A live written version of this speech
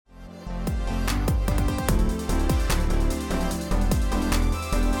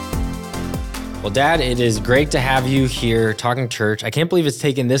Well, Dad, it is great to have you here talking church. I can't believe it's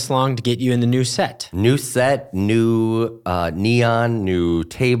taken this long to get you in the new set. New set, new neon, new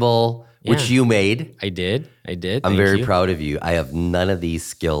table, which you made. I did. I'm very proud of you. I have none of these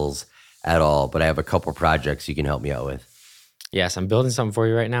skills at all, but I have a couple projects you can help me out with. Yes, I'm building something for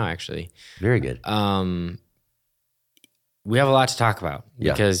you right now, actually. Very good. We have a lot to talk about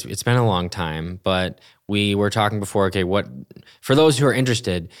because it's been a long time, but we were talking before, okay, for those who are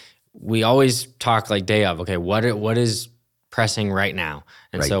interested, we always talk like day of, okay, what is pressing right now?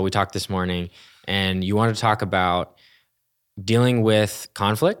 And so we talked this morning, and you want to talk about dealing with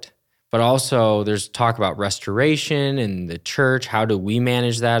conflict, but also there's talk about restoration in the church. How do we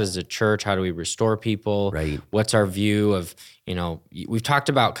manage that as a church? How do we restore people? Right. What's our view of, we've talked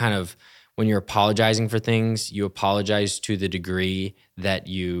about kind of when you're apologizing for things, you apologize to the degree that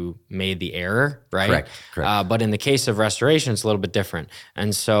you made the error, right? Correct. But in the case of restoration, it's a little bit different.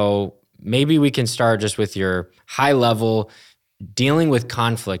 And so maybe we can start just with your high level dealing with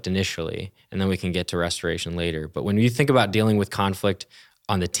conflict initially, and then we can get to restoration later. But when you think about dealing with conflict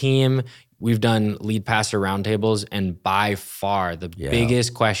on the team, we've done lead pastor roundtables, and by far the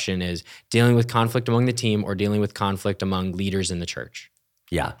biggest question is dealing with conflict among the team or dealing with conflict among leaders in the church.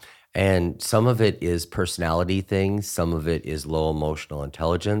 Yeah. And some of it is personality things. Some of it is low emotional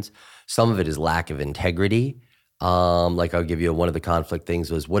intelligence. Some of it is lack of integrity. Like I'll give you one of the conflict things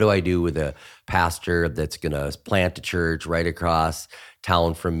was, what do I do with a pastor that's going to plant a church right across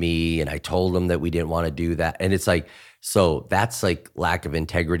town from me? And I told them that we didn't want to do that. And it's like, so that's like lack of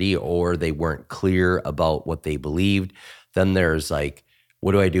integrity, or they weren't clear about what they believed. Then there's like,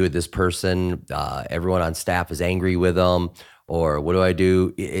 what do I do with this person? Everyone on staff is angry with them. Or what do I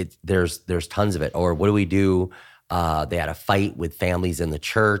do? There's tons of it. Or what do we do? They had a fight with families in the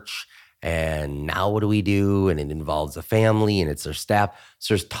church, and now what do we do? And it involves a family, and it's their staff.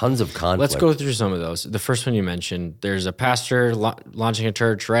 So there's tons of conflict. Let's go through some of those. The first one you mentioned, there's a pastor launching a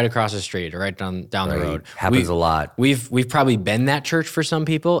church right across the street or right down the road. Happens a lot. We've probably been that church for some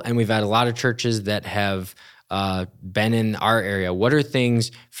people, and we've had a lot of churches that have been in our area. What are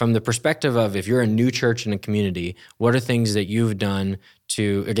things from the perspective of, if you're a new church in a community, what are things that you've done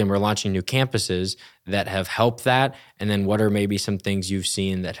to, again, we're launching new campuses that have helped that? And then what are maybe some things you've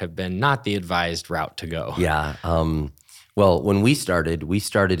seen that have been not the advised route to go? Yeah. Well, when we started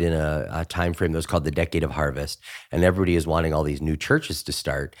in a time frame that was called the Decade of Harvest, and everybody is wanting all these new churches to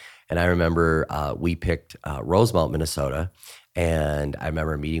start. And I remember we picked Rosemount, Minnesota. And I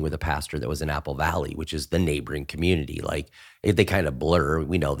remember meeting with a pastor that was in Apple Valley, which is the neighboring community. Like, they kind of blur.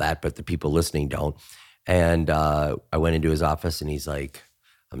 We know that, but the people listening don't. And I went into his office, and he's like,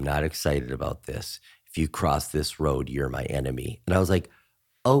 I'm not excited about this. If you cross this road, you're my enemy. And I was like,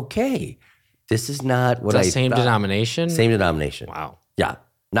 okay, this is not what I thought. Same denomination? Same denomination. Wow. Yeah.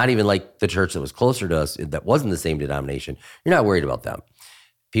 Not even like the church that was closer to us that wasn't the same denomination. You're not worried about them.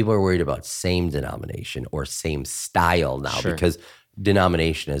 People are worried about same denomination or same style now because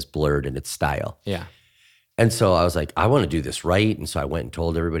denomination is blurred in its style. Yeah. And so I was like, I want to do this right. And so I went and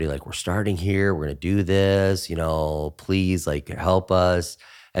told everybody, like, we're starting here. We're going to do this, please, like, help us.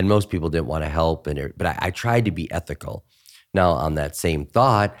 And most people didn't want to help. But I tried to be ethical. Now, on that same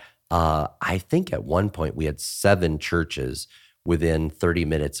thought, I think at one point we had 7 churches within 30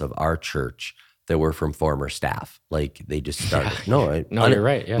 minutes of our church that were from former staff. Like, they just started. Yeah. No, you're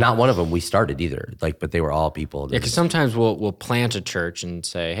right. Yeah. Not one of them we started either. Like, but they were all people. Yeah, because sometimes we'll plant a church and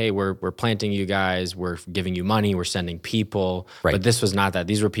say, hey, we're planting you guys. We're giving you money. We're sending people. Right. But this was not that.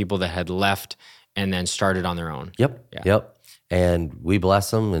 These were people that had left and then started on their own. Yep. And we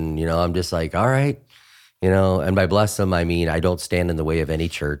bless them. And, I'm just like, all right. And by bless them, I mean, I don't stand in the way of any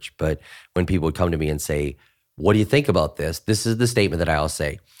church. But when people would come to me and say, what do you think about this? This is the statement that I'll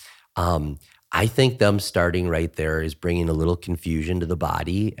say. I think them starting right there is bringing a little confusion to the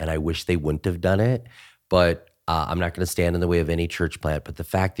body, and I wish they wouldn't have done it. But I'm not going to stand in the way of any church plant. But the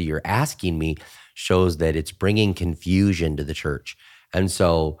fact that you're asking me shows that it's bringing confusion to the church. And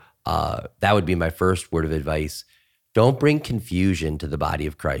so that would be my first word of advice. Don't bring confusion to the body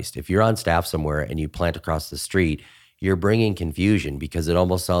of Christ. If you're on staff somewhere and you plant across the street, you're bringing confusion because it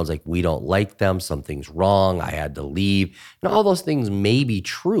almost sounds like we don't like them, something's wrong, I had to leave. And all those things may be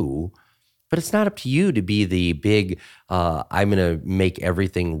true, but it's not up to you to be the big, I'm going to make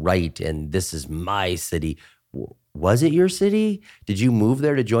everything right and this is my city. Was it your city? Did you move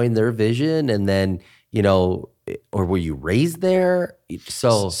there to join their vision? And then, or were you raised there?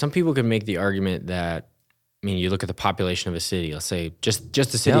 So some people could make the argument that, you look at the population of a city, let's say just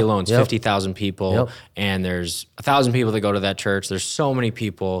the city alone is 50,000 people, and there's 1,000 people that go to that church. There's so many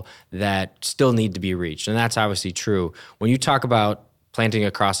people that still need to be reached. And that's obviously true. When you talk about planting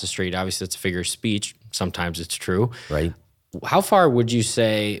across the street. Obviously, it's a figure of speech. Sometimes it's true. Right. How far would you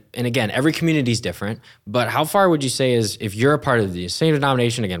say, and again, every community is different, but how far would you say is if you're a part of the same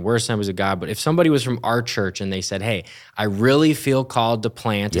denomination, again, we're Assemblies of God, but if somebody was from our church and they said, hey, I really feel called to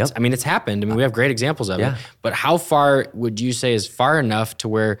plant, Yep. it's happened. I mean, we have great examples of Yeah. it, but how far would you say is far enough to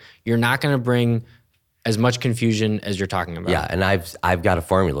where you're not going to bring as much confusion as you're talking about? Yeah, and I've got a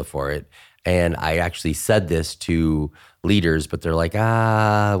formula for it. And I actually said this to leaders, but they're like,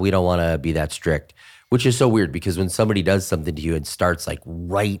 we don't want to be that strict, which is so weird because when somebody does something to you and starts like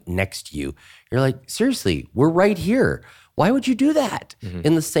right next to you, you're like, seriously, we're right here. Why would you do that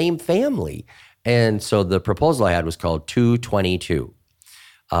in the same family? And so the proposal I had was called 222.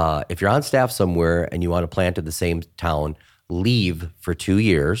 If you're on staff somewhere and you want to plant in the same town, leave for 2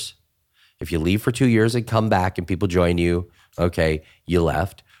 years. If you leave for 2 years and come back and people join you, okay, you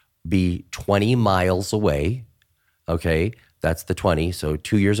left. Be 20 miles away, okay? That's the 20, so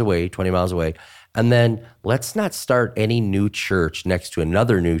 2 years away, 20 miles away. And then let's not start any new church next to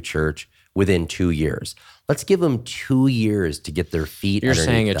another new church within 2 years. Let's give them 2 years to get their feet You're underneath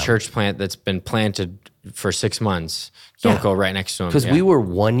saying a them. church plant that's been planted for 6 months, don't go right next to them. Because we were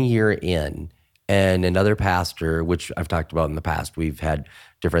 1 year in, and another pastor, which I've talked about in the past, we've had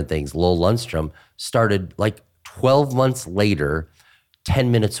different things, Lowell Lundstrom, started like 12 months later,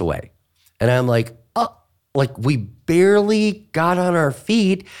 10 minutes away. And I'm like, like we barely got on our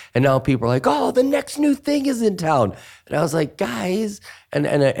feet, and now people are like, oh, the next new thing is in town. And I was like, guys, and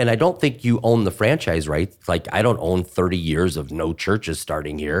I don't think you own the franchise rights. Like I don't own 30 years of no churches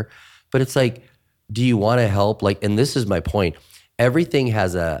starting here, but it's like, do you want to help? Like, and this is my point. Everything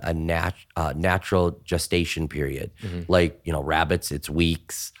has a natural gestation period. Like, rabbits, it's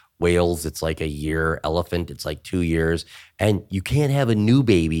weeks. Whales, it's like a year. Elephant, it's like 2 years. And you can't have a new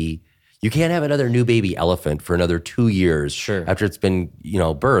baby. You can't have another new baby elephant for another 2 years after it's been,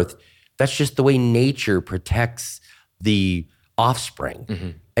 birthed. That's just the way nature protects the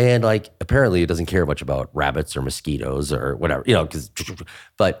offspring. And like, apparently it doesn't care much about rabbits or mosquitoes or whatever,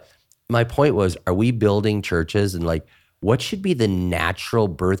 but my point was, are we building churches and like, what should be the natural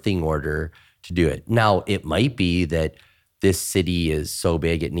birthing order to do it? Now, it might be that this city is so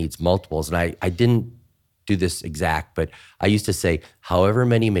big it needs multiples. And I didn't do this exact, but I used to say, however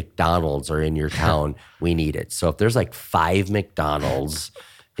many McDonald's are in your town, we need it. So if there's like 5 McDonald's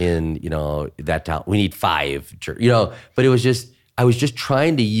in, that town, we need 5, but it was just, I was just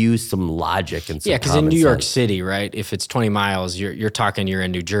trying to use some logic and some because in New sense. York City, right, if it's 20 miles, you're talking you're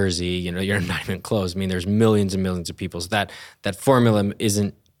in New Jersey, you're not even close. I mean, there's millions and millions of people. So that formula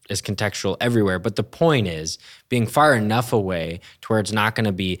isn't as contextual everywhere. But the point is being far enough away to where it's not going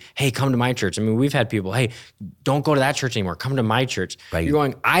to be, hey, come to my church. I mean, we've had people, hey, don't go to that church anymore. Come to my church. Right. You're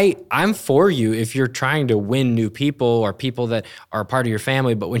going, I'm for you if you're trying to win new people or people that are part of your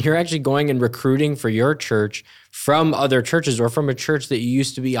family. But when you're actually going and recruiting for your church from other churches or from a church that you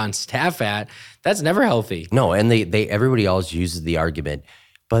used to be on staff at, that's never healthy. No, and they everybody always uses the argument,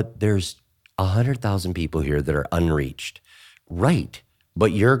 but there's 100,000 people here that are unreached. Right.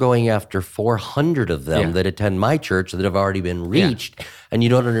 But you're going after 400 of them that attend my church that have already been reached, and you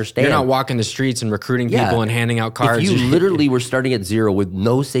don't understand. You're not walking the streets and recruiting people and handing out cards. If you literally were starting at 0 with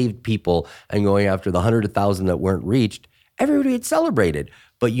no saved people and going after the 100,000 that weren't reached, everybody would celebrate it.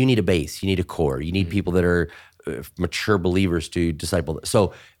 But you need a base. You need a core. You need people that are mature believers to disciple.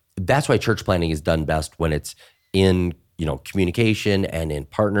 So that's why church planting is done best when it's in communication and in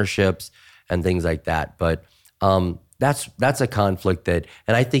partnerships and things like that. But that's a conflict and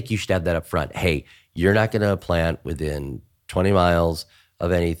I think you should have that up front. Hey, you're not going to plant within 20 miles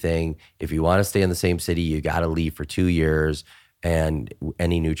of anything. If you want to stay in the same city, you got to leave for 2 years. And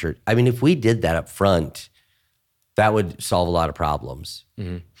any new church, I mean, if we did that up front, that would solve a lot of problems.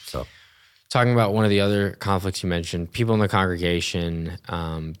 So, talking about one of the other conflicts you mentioned, people in the congregation,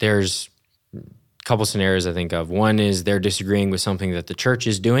 there's a couple scenarios I think of. One is they're disagreeing with something that the church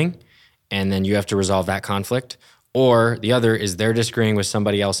is doing, and then you have to resolve that conflict. Or the other is they're disagreeing with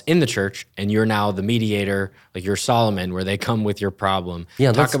somebody else in the church, and you're now the mediator, like you're Solomon, where they come with your problem.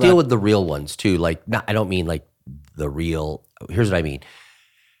 Yeah, let's deal with the real ones too. Like, I don't mean like the real. Here's what I mean.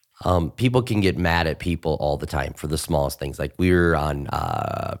 People can get mad at people all the time for the smallest things. Like we were on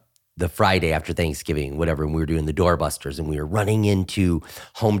the Friday after Thanksgiving, whatever, and we were doing the doorbusters, and we were running into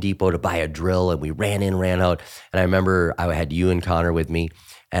Home Depot to buy a drill, and we ran in, ran out. And I remember I had you and Connor with me.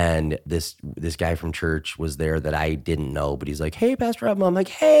 And this guy from church was there that I didn't know, but he's like, hey, Pastor Rob. I'm like,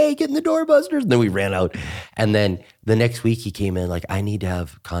 hey, get in the doorbusters. And then we ran out. And then the next week he came in like, I need to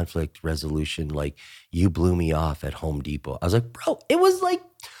have conflict resolution. Like, you blew me off at Home Depot. I was like, bro, it was like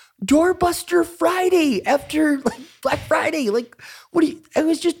Doorbuster Friday after like Black Friday. Like, it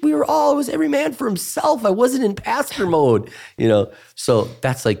was every man for himself. I wasn't in pastor mode, So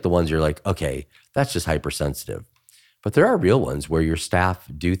that's like the ones you're like, okay, that's just hypersensitive. But there are real ones where your staff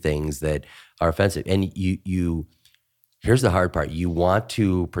do things that are offensive. And here's the hard part. You want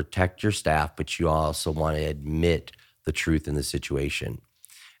to protect your staff, but you also want to admit the truth in the situation.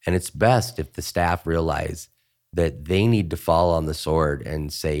 And it's best if the staff realize that they need to fall on the sword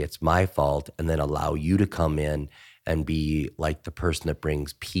and say, it's my fault, and then allow you to come in and be like the person that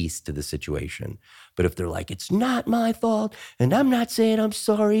brings peace to the situation. But if they're like, it's not my fault, and I'm not saying I'm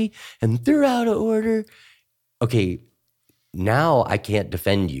sorry, and they're out of order, okay, now I can't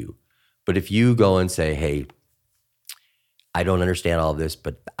defend you. But if you go and say, hey, I don't understand all of this,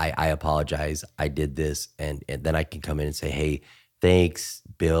 but I apologize. I did this. And then I can come in and say, hey, thanks,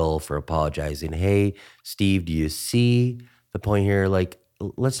 Bill, for apologizing. Hey, Steve, do you see the point here? Like,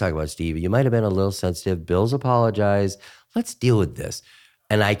 let's talk about Steve. You might have been a little sensitive. Bill's apologized. Let's deal with this.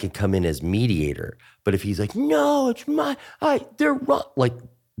 And I can come in as mediator. But if he's like, no, it's they're wrong. Like,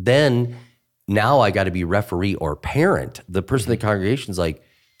 then now I got to be referee or parent. The person in the congregation's like,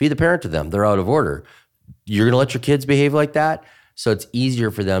 be the parent to them. They're out of order. You're going to let your kids behave like that? So it's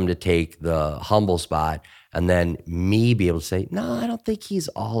easier for them to take the humble spot and then me be able to say, no, I don't think he's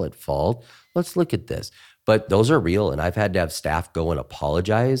all at fault. Let's look at this. But those are real. And I've had to have staff go and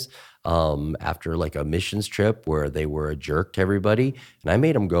apologize after like a missions trip where they were a jerk to everybody. And I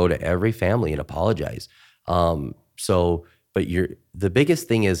made them go to every family and apologize. But the biggest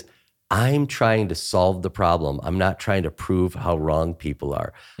thing is, I'm trying to solve the problem. I'm not trying to prove how wrong people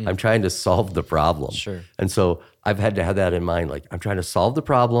are. I'm trying to solve the problem. Sure. And so I've had to have that in mind. Like, I'm trying to solve the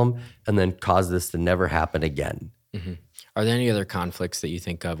problem and then cause this to never happen again. Mm-hmm. Are there any other conflicts that you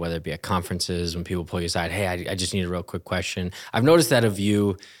think of, whether it be at conferences, when people pull you aside, hey, I just need a real quick question? I've noticed that of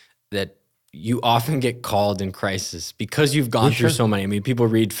you, that you often get called in crisis because you've gone through so many. I mean, people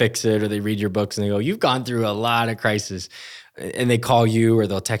read Fix It or they read your books and they go, you've gone through a lot of crisis. And they call you or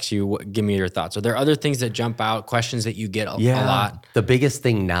they'll text you, give me your thoughts. Are there other things that jump out, questions that you get a lot? The biggest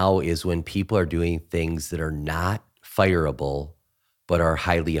thing now is when people are doing things that are not fireable, but are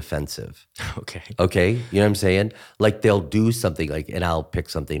highly offensive. Okay. You know what I'm saying? Like, they'll do something like, and I'll pick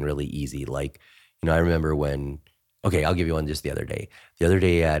something really easy. Like, I remember I'll give you one just the other day. The other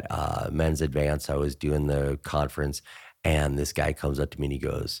day at Men's Advance, I was doing the conference and this guy comes up to me and he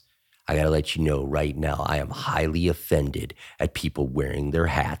goes, I got to let you know right now, I am highly offended at people wearing their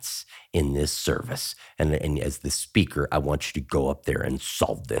hats in this service. And as the speaker, I want you to go up there and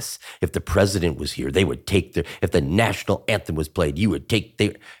solve this. If the president was here, they would if the national anthem was played, you would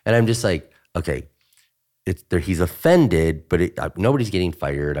and I'm just like, okay, he's offended, but nobody's getting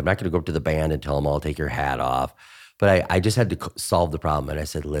fired. I'm not going to go up to the band and tell them all, take your hat off. But I just had to solve the problem. And I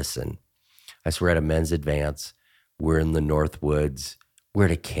said, listen, I swear at a Men's Advance, we're in the North Woods. We're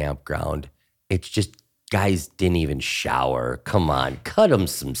at a campground. It's just guys didn't even shower. Come on, cut them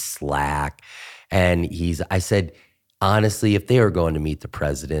some slack. And I said, honestly, if they were going to meet the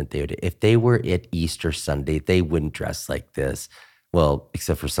president, if they were at Easter Sunday, they wouldn't dress like this. Well,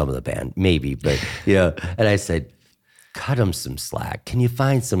 except for some of the band, maybe, but And I said, cut them some slack. Can you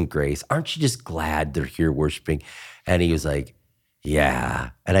find some grace? Aren't you just glad they're here worshiping? And he was like, yeah.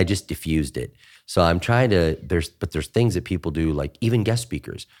 And I just diffused it. So I'm trying to, there's things that people do, like even guest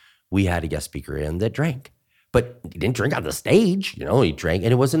speakers. We had a guest speaker in that drank, but he didn't drink on the stage. He drank,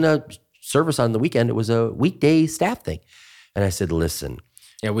 and it wasn't a service on the weekend. It was a weekday staff thing. And I said, listen.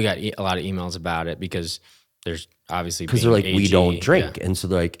 Yeah, we got a lot of emails about it because there's obviously because they're like, AG, we don't drink. Yeah. And so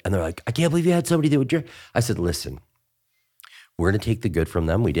they're like, I can't believe you had somebody that would drink. I said, listen, we're going to take the good from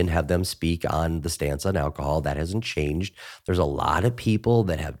them. We didn't have them speak on the stance on alcohol. That hasn't changed. There's a lot of people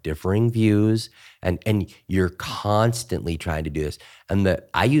that have differing views, and you're constantly trying to do this. And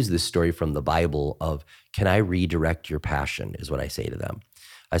I use this story from the Bible of, can I redirect your passion, is what I say to them.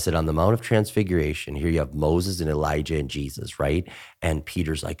 I said, on the Mount of Transfiguration, here you have Moses and Elijah and Jesus, right? And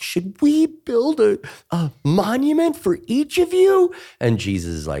Peter's like, should we build a monument for each of you? And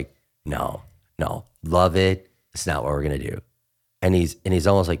Jesus is like, no, love it. It's not what we're going to do. And he's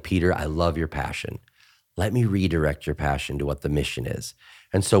almost like, Peter, I love your passion. Let me redirect your passion to what the mission is.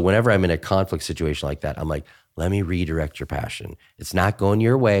 And so whenever I'm in a conflict situation like that, I'm like, let me redirect your passion. It's not going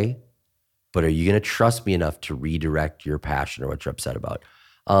your way, but are you going to trust me enough to redirect your passion or what you're upset about?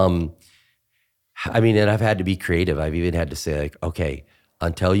 And I've had to be creative. I've even had to say, like, okay,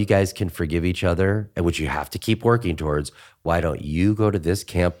 until you guys can forgive each other, and which you have to keep working towards, why don't you go to this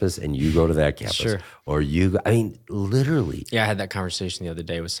campus and you go to that campus? Sure. Or literally. Yeah, I had that conversation the other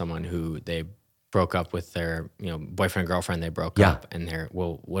day with someone who they broke up with their, boyfriend and girlfriend. They broke Yeah. up, and they're,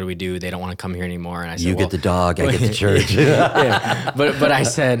 well, what do we do? They don't want to come here anymore. And I said, You get the dog, I get the church. yeah. But I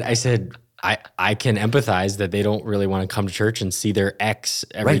said, I can empathize that they don't really want to come to church and see their ex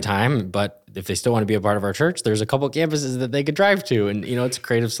every time. But if they still want to be a part of our church, there's a couple of campuses that they could drive to, and it's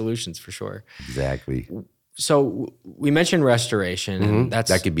creative solutions for sure. Exactly. So we mentioned restoration, and that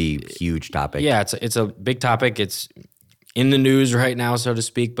could be a huge topic. Yeah, it's a big topic. It's in the news right now, so to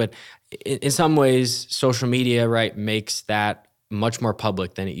speak. But in some ways, social media, right, makes that much more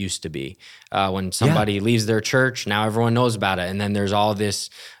public than it used to be. When somebody leaves their church, now everyone knows about it, and then there's all this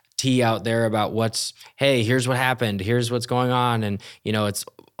tea out there about hey, here's what happened, here's what's going on, and it's,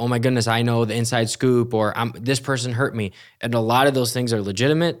 oh my goodness, I know the inside scoop, or this person hurt me, and a lot of those things are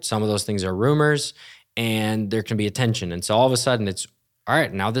legitimate. Some of those things are rumors. And there can be a tension. And so all of a sudden it's, all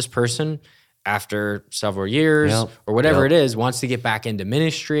right, now this person, after several years or whatever it is, wants to get back into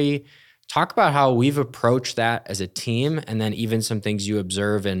ministry. Talk about how we've approached that as a team, and then even some things you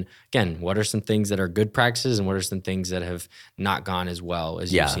observe. And again, what are some things that are good practices, and what are some things that have not gone as well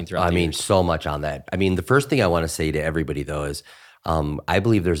as you've seen throughout the years? So much on that. The first thing I want to say to everybody, though, is I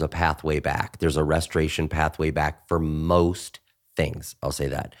believe there's a pathway back. There's a restoration pathway back for most things. I'll say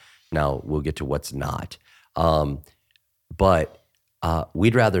that. Now, we'll get to what's not. But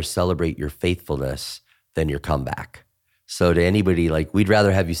we'd rather celebrate your faithfulness than your comeback. So to anybody, we'd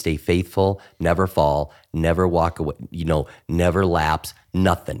rather have you stay faithful, never fall, never walk away, never lapse,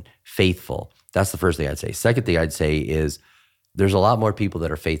 nothing. Faithful. That's the first thing I'd say. Second thing I'd say is there's a lot more people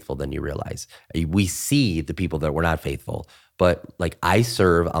that are faithful than you realize. We see the people that were not faithful, but I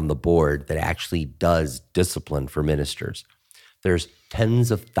serve on the board that actually does discipline for ministers. There's tens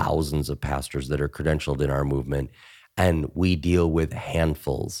of thousands of pastors that are credentialed in our movement, and we deal with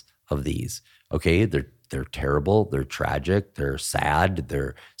handfuls of these. Okay, they're terrible, they're tragic, they're sad,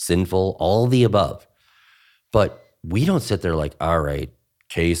 they're sinful, all the above. But we don't sit there all right,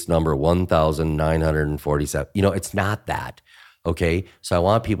 case number 1,947. It's not that. Okay, so I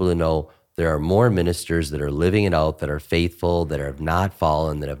want people to know there are more ministers that are living it out, that are faithful, that have not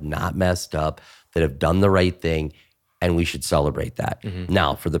fallen, that have not messed up, that have done the right thing. And we should celebrate that. Mm-hmm.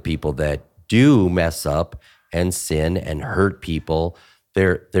 Now, for the people that do mess up and sin and hurt people,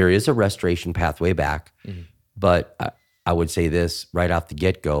 there is a restoration pathway back. Mm-hmm. But I would say this right off the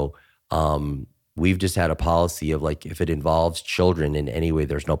get-go, we've just had a policy of if it involves children in any way,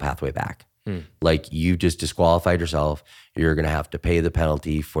 there's no pathway back. Mm. You just disqualified yourself. You're going to have to pay the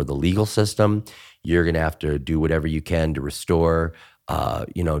penalty for the legal system. You're going to have to do whatever you can to restore,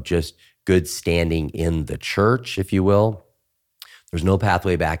 just good standing in the church, if you will. There's no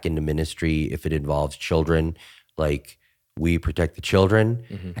pathway back into ministry if it involves children. We protect the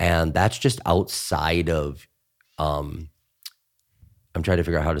children, and that's just outside of, I'm trying to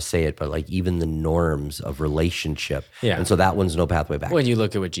figure out how to say it, but even the norms of relationship. Yeah. And so that one's no pathway back. When you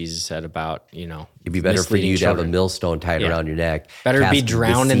look at what Jesus said about, it'd be better for you to have a millstone tied around your neck. Better be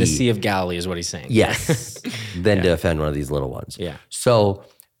drowned in the Sea of Galilee is what he's saying. Yes. Than to offend one of these little ones. Yeah. So,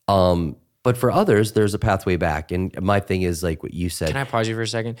 but for others, there's a pathway back. And my thing is what you said. Can I pause you for a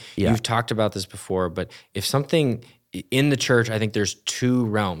second? Yeah. You've talked about this before, but if something in the church, I think there's two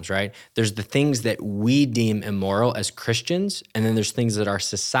realms, right? There's the things that we deem immoral as Christians, and then there's things that our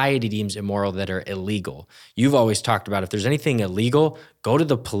society deems immoral that are illegal. You've always talked about if there's anything illegal, go to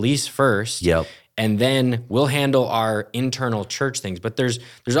the police first. Yep. And then we'll handle our internal church things. But there's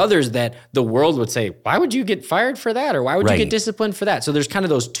others that the world would say, why would you get fired for that? Or why would you get disciplined for that? So there's kind of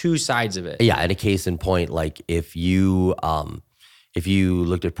those two sides of it. Yeah, and a case in point, if you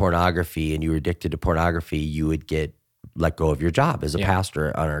looked at pornography and you were addicted to pornography, you would get let go of your job as a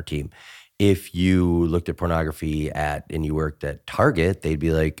pastor on our team. If you looked at pornography and you worked at Target, they'd be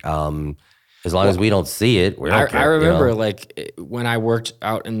as long as we don't see it, we don't care. I remember when I worked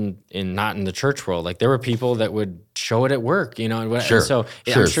out in not in the church world, there were people that would show it at work, and Sure. So,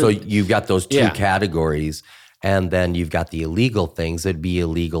 sure. So you've got those two categories, and then you've got the illegal things that'd be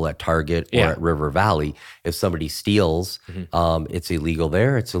illegal at Target or at River Valley. If somebody steals, it's illegal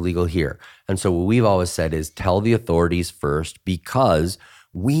there, it's illegal here. And so what we've always said is tell the authorities first, because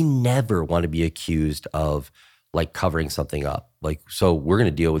we never want to be accused of covering something up. So we're going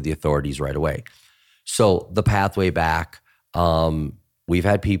to deal with the authorities right away. So the pathway back, we've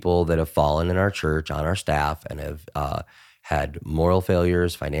had people that have fallen in our church, on our staff, and have had moral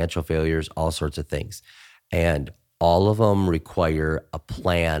failures, financial failures, all sorts of things. And all of them require a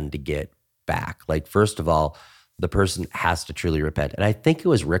plan to get back. First of all, the person has to truly repent. And I think it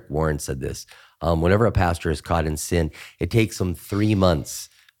was Rick Warren said this. Whenever a pastor is caught in sin, it takes them 3 months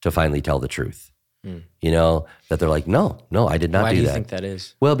to finally tell the truth. that they're like, no, I did not Why do do you that. think that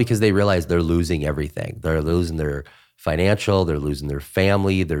is? Well, because they realize they're losing everything. They're losing their financial, they're losing their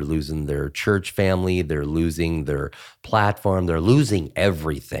family, they're losing their church family, they're losing their platform, they're losing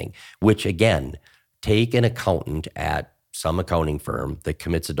everything, which again, take an accountant at some accounting firm that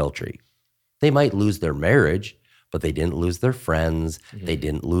commits adultery. They might lose their marriage, but they didn't lose their friends. They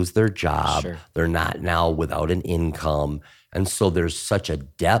didn't lose their job. Sure. They're not now without an income. And so there's such a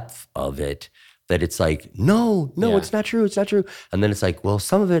depth of it that it's like, no, Yeah. it's not true. It's not true. And then it's like, well,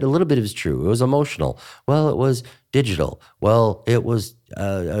 some of it, a little bit is true. It was emotional. Well, it was digital. Well, it was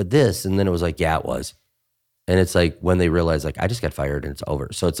this. And then it was like, yeah, it was. And it's like when they realize like, I just got fired and it's over.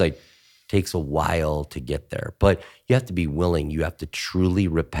 So it's like, takes a while to get there, but you have to be willing. You have to truly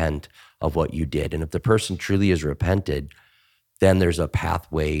repent of what you did. And if the person truly has repented, then there's a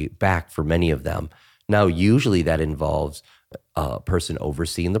pathway back for many of them. Now, usually that involves a person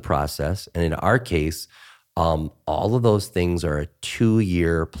overseeing the process. And in our case, all of those things are a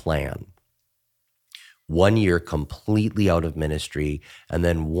 2-year plan. 1 year completely out of ministry, and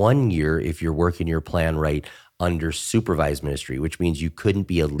then 1 year, if you're working your plan right, under supervised ministry, which means you couldn't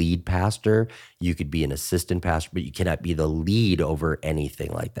be a lead pastor. You could be an assistant pastor, but you cannot be the lead over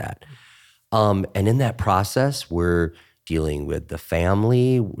anything like that. And in that process, we're dealing with the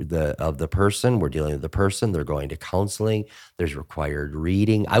family of the person. We're dealing with the person. They're going to counseling. There's required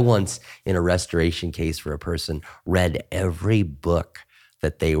reading. I once, in a restoration case for a person, read every book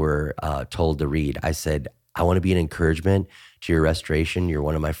that they were told to read. I said, I want to be an encouragement to your restoration. You're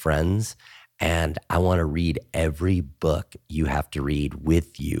one of my friends. And I want to read every book you have to read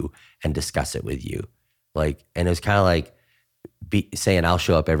with you and discuss it with you. And it was kind of like saying, I'll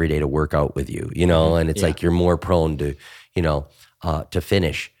show up every day to work out with you, and it's like, you're more prone to, to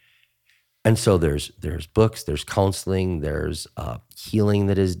finish. And so there's books, there's counseling, there's healing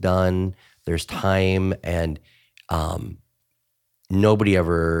that is done, there's time, and nobody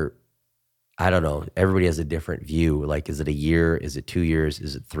ever, I don't know, everybody has a different view. Like, is it a year? Is it 2 years?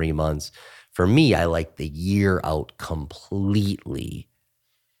 Is it 3 months? For me, I like the year out completely.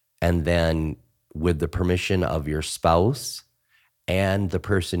 And then with the permission of your spouse and the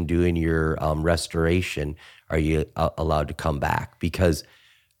person doing your restoration, are you allowed to come back? Because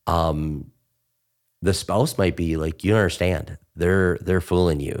the spouse might be like, you don't understand. They're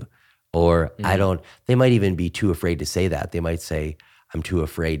fooling you. Or they might even be too afraid to say that. They might say, I'm too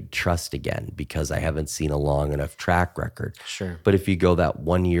afraid to trust again because I haven't seen a long enough track record. Sure. But if you go that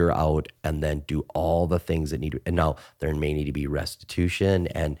 1 year out and then do all the things that and now there may need to be restitution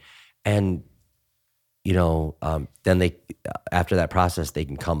and then they, after that process, they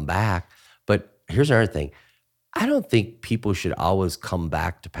can come back. But here's another thing. I don't think people should always come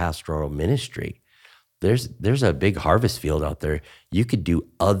back to pastoral ministry. There's a big harvest field out there. You could do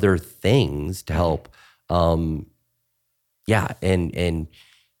other things to help. But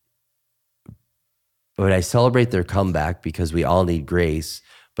I celebrate their comeback because we all need grace.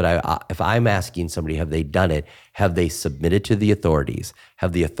 But if I'm asking somebody, have they done it? Have they submitted to the authorities?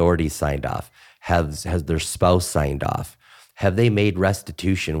 Have the authorities signed off? Has their spouse signed off? Have they made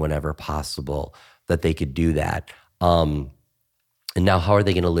restitution whenever possible that they could do that? And now how are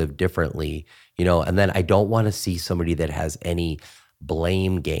they going to live differently? And then I don't want to see somebody that has any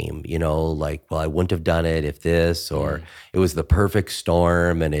blame game, like, well, I wouldn't have done it if this, or it was the perfect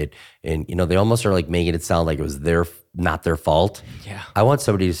storm, and they almost are like making it sound like it was not their fault. Yeah. I want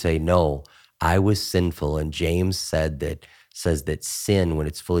somebody to say, no, I was sinful. And James says that sin, when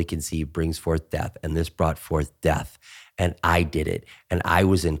it's fully conceived, brings forth death. And this brought forth death. And I did it. And I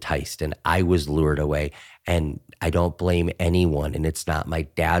was enticed and I was lured away. And I don't blame anyone. And it's not my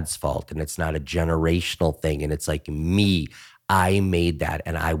dad's fault. And it's not a generational thing. And it's like me. I made that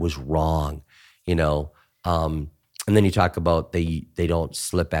and I was wrong, And then you talk about they don't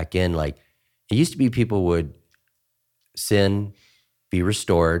slip back in. Like, it used to be people would sin, be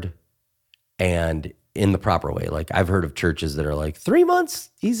restored, and in the proper way. Like, I've heard of churches that are like, 3 months,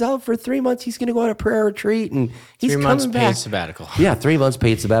 he's out for 3 months, he's going to go on a prayer retreat, and he's 3 coming months back. paid sabbatical. Yeah, 3 months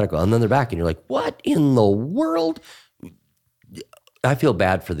paid sabbatical, and then they're back, and you're like, what in the world? I feel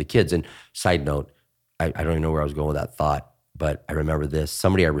bad for the kids. And side note, I don't even know where I was going with that thought, but I remember this.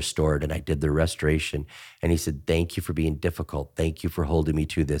 Somebody I restored, and I did their restoration, and he said, thank you for being difficult. Thank you for holding me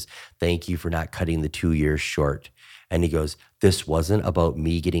to this. Thank you for not cutting the 2 years short. And he goes, this wasn't about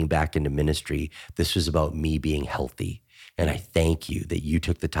me getting back into ministry. This was about me being healthy. And I thank you that you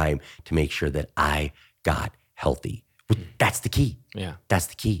took the time to make sure that I got healthy. That's the key. Yeah. That's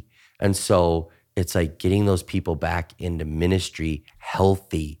the key. And so it's like getting those people back into ministry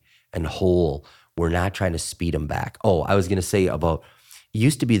healthy and whole. We're not trying to speed them back. Oh, I was going to say about It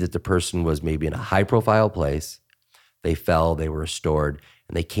used to be that the person was maybe in a high profile place, they fell, they were restored,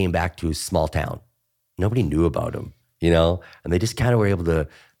 and they came back to a small town. Nobody knew about them, and they just kind of were able to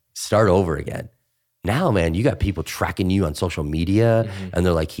start over again. Now, man, you got people tracking you on social media, and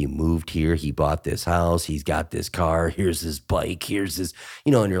they're like, he moved here, he bought this house, he's got this car, here's his bike, here's this,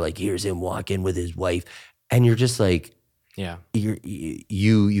 and you're like, here's him walking with his wife. And you're just like,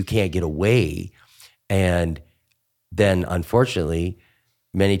 you can't get away. And then unfortunately,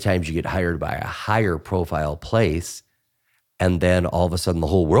 many times you get hired by a higher profile place, and then all of a sudden the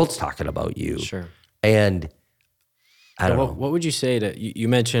whole world's talking about you. Sure. And I don't know. What would you say to, you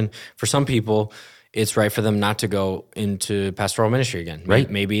mentioned for some people, it's right for them not to go into pastoral ministry again. Right.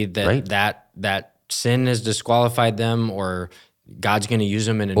 Maybe that sin has disqualified them, or God's going to use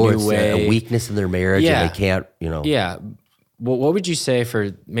them in a new way. A weakness in their marriage, and they can't, Yeah. Well, what would you say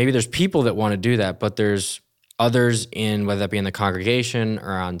for, maybe there's people that want to do that, but there's others in, whether that be in the congregation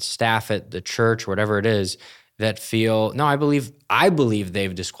or on staff at the church, whatever it is, that feel, no, I believe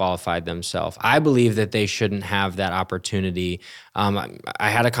they've disqualified themselves. I believe that they shouldn't have that opportunity. I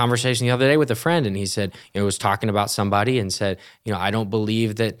had a conversation the other day with a friend, and he said, was talking about somebody and said, I don't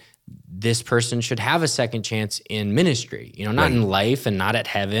believe that this person should have a second chance in ministry, not in life and not at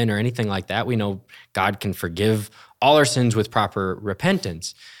heaven or anything like that. We know God can forgive all our sins with proper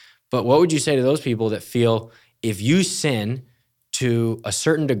repentance. But what would you say to those people that feel if you sin to a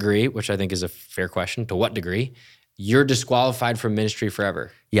certain degree, which I think is a fair question, to what degree, you're disqualified from ministry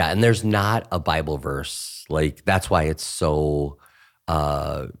forever? Yeah, and there's not a Bible verse. Like, that's why it's so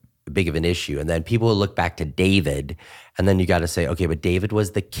big of an issue. And then people will look back to David, and then you got to say, okay, but David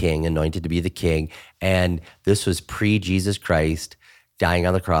was the king, anointed to be the king, and this was pre-Jesus Christ dying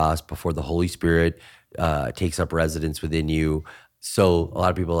on the cross, before the Holy Spirit takes up residence within you. So a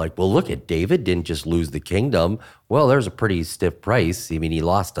lot of people are like, well, look at David didn't just lose the kingdom. Well, there's a pretty stiff price. I mean, he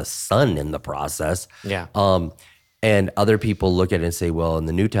lost a son in the process. Yeah. And other people look at it and say, well, in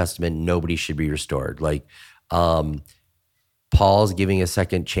the New Testament, nobody should be restored. Like Paul's giving a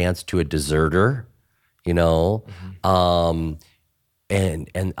second chance to a deserter, and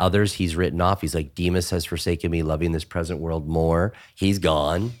others he's written off. He's like, Demas has forsaken me, loving this present world more. He's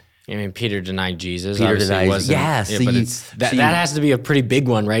gone. I mean, Peter denied Jesus. Peter denies, that has to be a pretty big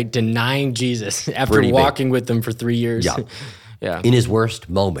one, right? Denying Jesus after walking with them for 3 years. Yeah. Yeah. In his worst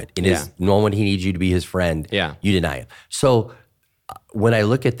moment, in his moment he needs you to be his friend, you deny him. So when I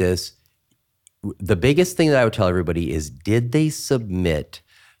look at this, the biggest thing that I would tell everybody is, did they submit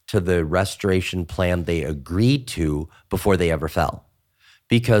to the restoration plan they agreed to before they ever fell?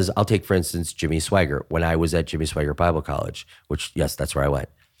 Because I'll take, for instance, Jimmy Swaggart. When I was at Jimmy Swaggart Bible College, which, yes, that's where I went.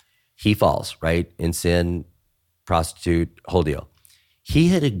 He falls, right? In sin, prostitute, whole deal. He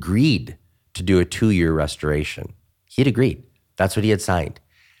had agreed to do a 2-year restoration. He had agreed. That's what he had signed.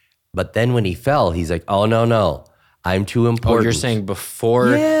 But then when he fell, he's like, oh, no, I'm too important. Oh, you're saying before?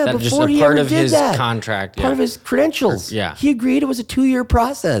 Yeah, that, before just a part of his contract. Part of his credentials. He agreed it was a 2-year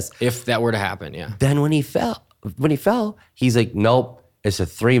process. If that were to happen, Then when he fell, he's like, nope, it's a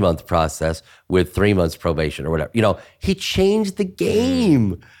 3-month process with 3 months probation or whatever. He changed the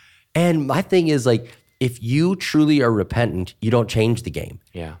game. And my thing is, like, if you truly are repentant, you don't change the game.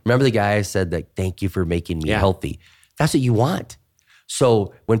 Yeah. Remember the guy I said that, thank you for making me healthy. That's what you want.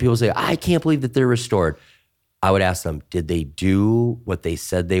 So when people say, I can't believe that they're restored, I would ask them, did they do what they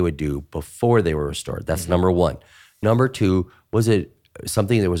said they would do before they were restored? That's number one. Number two, was it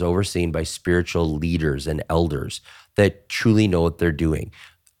something that was overseen by spiritual leaders and elders that truly know what they're doing?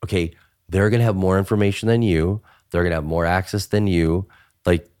 Okay, they're going to have more information than you. They're going to have more access than you.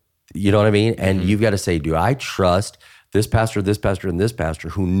 Like, you know what I mean? And you've got to say, do I trust this pastor, and this pastor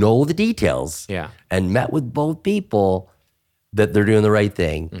who know the details and met with both people that they're doing the right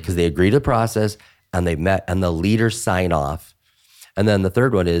thing because they agree to the process and they met and the leaders sign off. And then the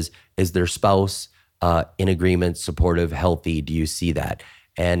third one is their spouse in agreement, supportive, healthy? Do you see that?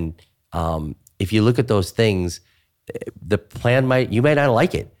 And if you look at those things, the plan you might not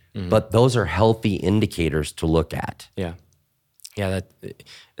like it, but those are healthy indicators to look at. Yeah,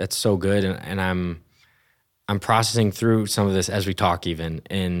 that's so good, and I'm processing through some of this as we talk. Even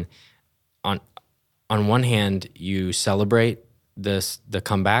and on one hand, you celebrate the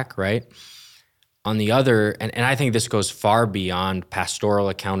comeback, right? On the other, and I think this goes far beyond pastoral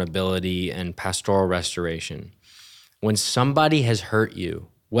accountability and pastoral restoration. When somebody has hurt you,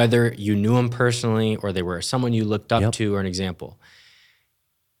 whether you knew them personally or they were someone you looked up to or an example,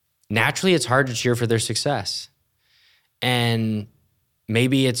 naturally it's hard to cheer for their success. And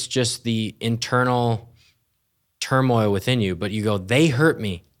maybe it's just the internal turmoil within you, but you go, they hurt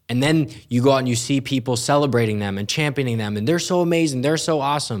me And then you go out and you see people celebrating them and championing them, and they're so amazing, they're so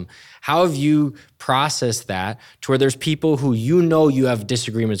awesome. How have you processed that to where there's people who you have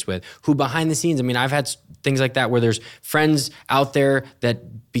disagreements with, who behind the scenes, I mean, I've had things like that where there's friends out there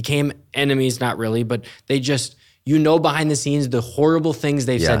that became enemies, not really, but they just, behind the scenes, the horrible things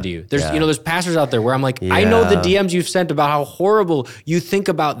they've said to you. There's pastors out there where I'm like, I know the DMs you've sent about how horrible you think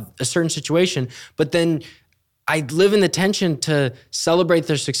about a certain situation, but then I live in the tension to celebrate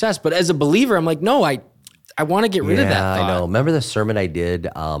their success. But as a believer, I'm like, no, I want to get rid of that thought. I know. Remember the sermon I did,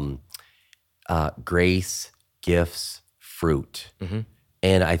 grace, gifts, fruit. Mm-hmm.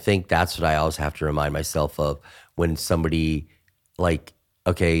 And I think that's what I always have to remind myself of when somebody like,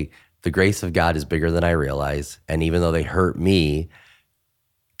 okay, the grace of God is bigger than I realize. And even though they hurt me,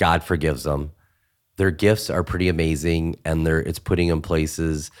 God forgives them. Their gifts are pretty amazing and it's putting them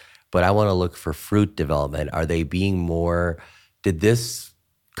places. But I want to look for fruit development. Are they being more, did this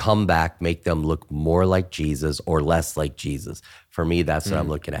comeback make them look more like Jesus or less like Jesus? For me, that's what I'm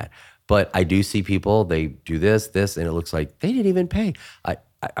looking at. But I do see people, they do this, and it looks like they didn't even pay.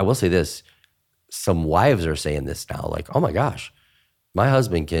 I will say this, some wives are saying this now, like, oh my gosh, my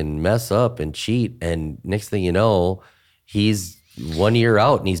husband can mess up and cheat, and next thing you know, he's 1 year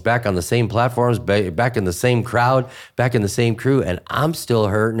out and he's back on the same platforms, back in the same crowd, back in the same crew, and I'm still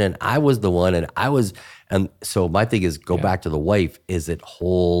hurting, and I was the one, and so my thing is go back to the wife. Is it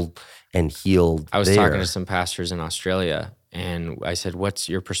whole and healed? I was talking to some pastors in Australia, and I said, what's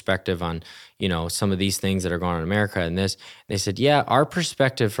your perspective on, some of these things that are going on in America and this? They said, yeah, our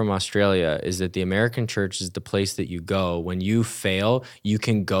perspective from Australia is that the American church is the place that you go. When you fail, you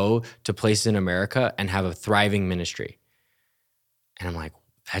can go to places in America and have a thriving ministry. And I'm like,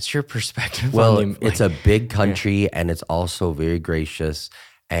 that's your perspective? Well, it's a big country and it's also very gracious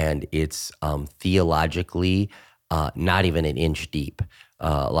and it's theologically not even an inch deep.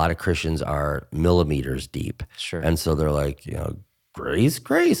 A lot of Christians are millimeters deep. Sure. And so they're like, grace,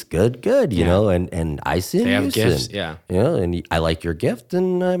 good, you know, and I sin, they have you gifts, sin. And I like your gift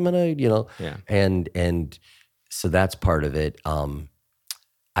and I'm going to, and so that's part of it.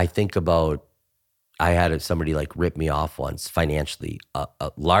 I think about, I had somebody like rip me off once financially,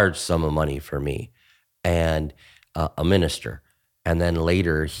 a large sum of money for me and a minister. And then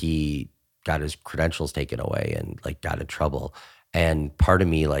later he got his credentials taken away and like got in trouble. And part of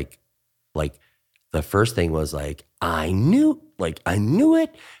me like the first thing was like, I knew it.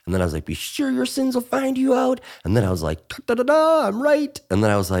 And then I was like, be sure your sins will find you out. And then I was like, I'm right. And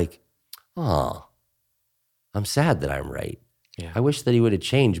then I was like, oh, I'm sad that I'm right. Yeah. I wish that he would have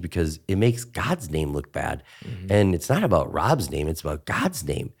changed because it makes God's name look bad. Mm-hmm. And it's not about Rob's name, it's about God's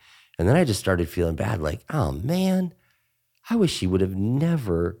name. And then I just started feeling bad, like, oh man, I wish he would have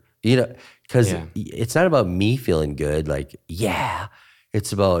never, because it's not about me feeling good, like,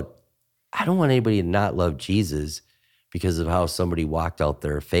 it's about, I don't want anybody to not love Jesus because of how somebody walked out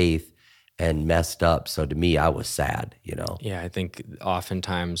their faith and messed up. So to me, I was sad, Yeah, I think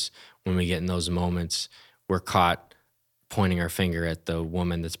oftentimes when we get in those moments, we're caught pointing our finger at the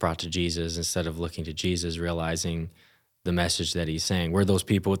woman that's brought to Jesus instead of looking to Jesus, realizing the message that he's saying. We're those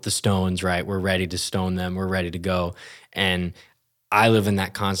people with the stones, right? We're ready to stone them. We're ready to go. And I live in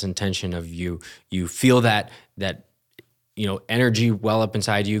that constant tension of you feel that energy well up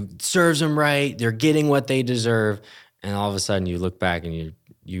inside you, serves them right. They're getting what they deserve. And all of a sudden you look back and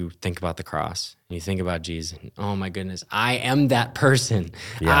you think about the cross and you think about Jesus. And, oh my goodness, I am that person.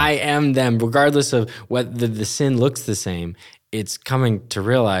 Yeah. I am them. Regardless of what the sin looks the same, it's coming to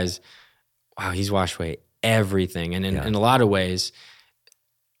realize, wow, he's washed away everything. And in a lot of ways,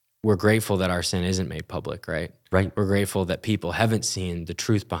 we're grateful that our sin isn't made public, right? Right. We're grateful that people haven't seen the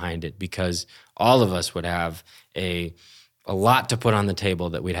truth behind it because all of us would have a lot to put on the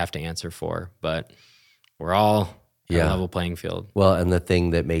table that we'd have to answer for. But we're all a level playing field. Well, and the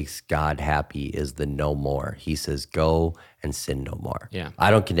thing that makes God happy is the no more. He says, go and sin no more. Yeah.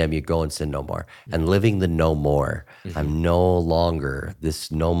 I don't condemn you, go and sin no more. Mm-hmm. And living the no more, I'm no longer,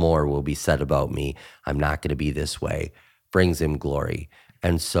 this no more will be said about me. I'm not going to be this way, brings him glory.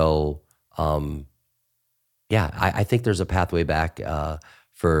 And so, I think there's a pathway back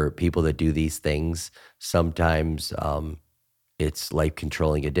for people that do these things. Sometimes it's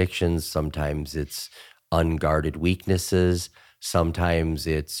life-controlling addictions. Sometimes it's unguarded weaknesses. Sometimes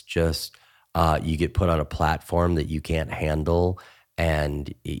it's just you get put on a platform that you can't handle,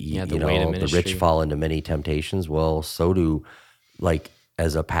 and the rich fall into many temptations. Well, so do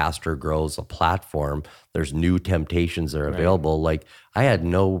as a pastor grows a platform, there's new temptations that are available. Right. Like I had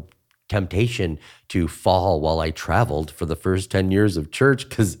no temptation to fall while I traveled for the first 10 years of church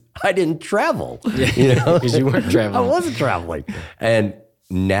because I didn't travel. Because you weren't traveling. I wasn't traveling, and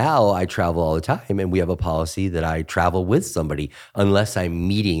now I travel all the time, and we have a policy that I travel with somebody unless I'm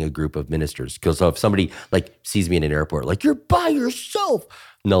meeting a group of ministers. Because so if somebody like sees me in an airport, like, you're by yourself.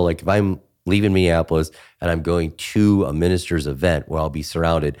 No, like if I'm leaving Minneapolis and I'm going to a minister's event where I'll be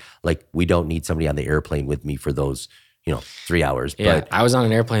surrounded, like, we don't need somebody on the airplane with me for those, 3 hours. Yeah, But I was on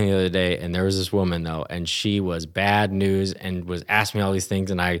an airplane the other day, and there was this woman though, and she was bad news and was asking me all these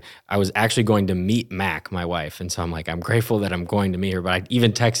things. And I was actually going to meet Mac, my wife, and so I'm like, I'm grateful that I'm going to meet her. But I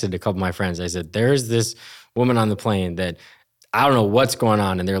even texted a couple of my friends. I said, "There's this woman on the plane that I don't know what's going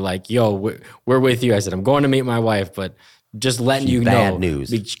on," and they're like, "Yo, we're with you." I said, "I'm going to meet my wife, but just letting you know, bad news,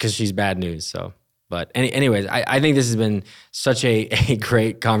 because she's bad news." So. But anyways, I think this has been such a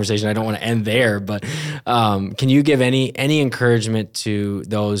great conversation. I don't want to end there, but can you give any encouragement to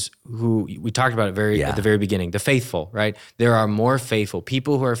those who, we talked about it at the very beginning, the faithful, right? There are more faithful,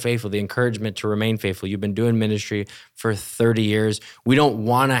 people who are faithful, the encouragement to remain faithful. You've been doing ministry for 30 years. We don't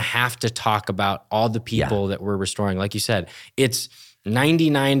want to have to talk about all the people that we're restoring. Like you said, it's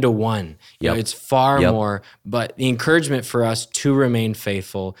 99 to 1. It's far more, but the encouragement for us to remain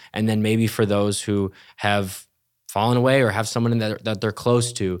faithful, and then maybe for those who have fallen away or have someone that they're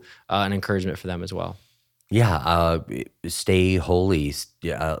close to, an encouragement for them as well. Stay holy.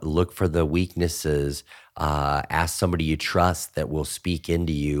 Look for the weaknesses. Ask somebody you trust that will speak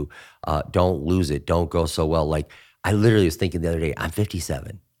into you. Don't lose it. Don't go so well. Like, I literally was thinking the other day, I'm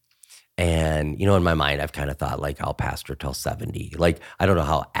 57. And, in my mind, I've kind of thought, like, I'll pastor till 70. Like, I don't know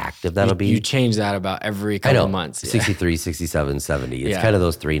how active that'll be. You change that about every couple of months. 63, 67, 70. It's kind of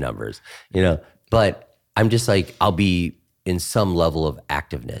those three numbers, But I'm just like, I'll be in some level of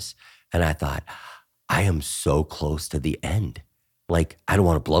activeness. And I thought, I am so close to the end. Like, I don't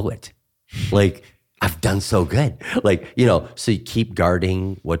want to blow it. Like, I've done so good. Like, so you keep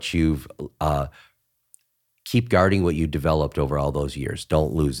guarding what you've developed over all those years.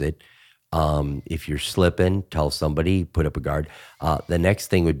 Don't lose it. If you're slipping, tell somebody, put up a guard. The next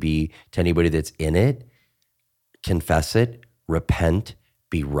thing would be, to anybody that's in it, confess it, repent,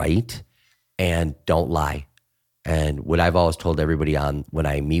 be right, and don't lie. And what I've always told everybody when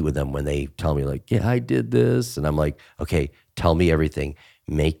I meet with them, when they tell me, like, yeah, I did this, and I'm like, okay, tell me everything.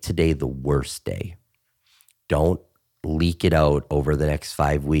 Make today the worst day. Don't leak it out over the next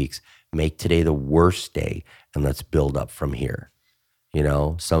 5 weeks. Make today the worst day, and let's build up from here.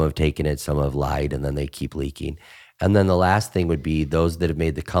 Some have taken it, some have lied, and then they keep leaking. And then the last thing would be, those that have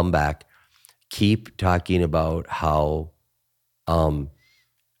made the comeback, keep talking about how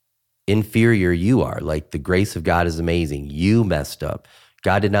inferior you are. Like, the grace of God is amazing. You messed up.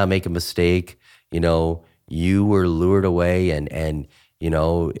 God did not make a mistake. You were lured away, and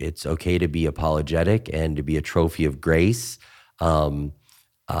it's okay to be apologetic and to be a trophy of grace.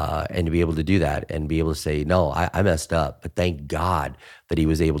 And to be able to do that and be able to say, no, I messed up, but thank God that he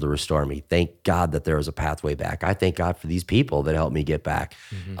was able to restore me. Thank God that there was a pathway back. I thank God for these people that helped me get back.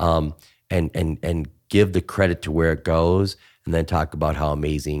 And give the credit to where it goes, and then talk about how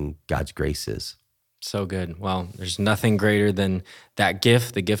amazing God's grace is. So good. Well, there's nothing greater than that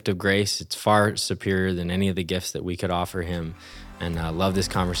gift, the gift of grace. It's far superior than any of the gifts that we could offer him. And I love this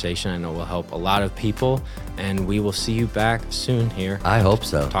conversation. I know it will help a lot of people. And we will see you back soon here. I hope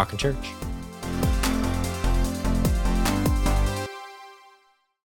so. Talking Church.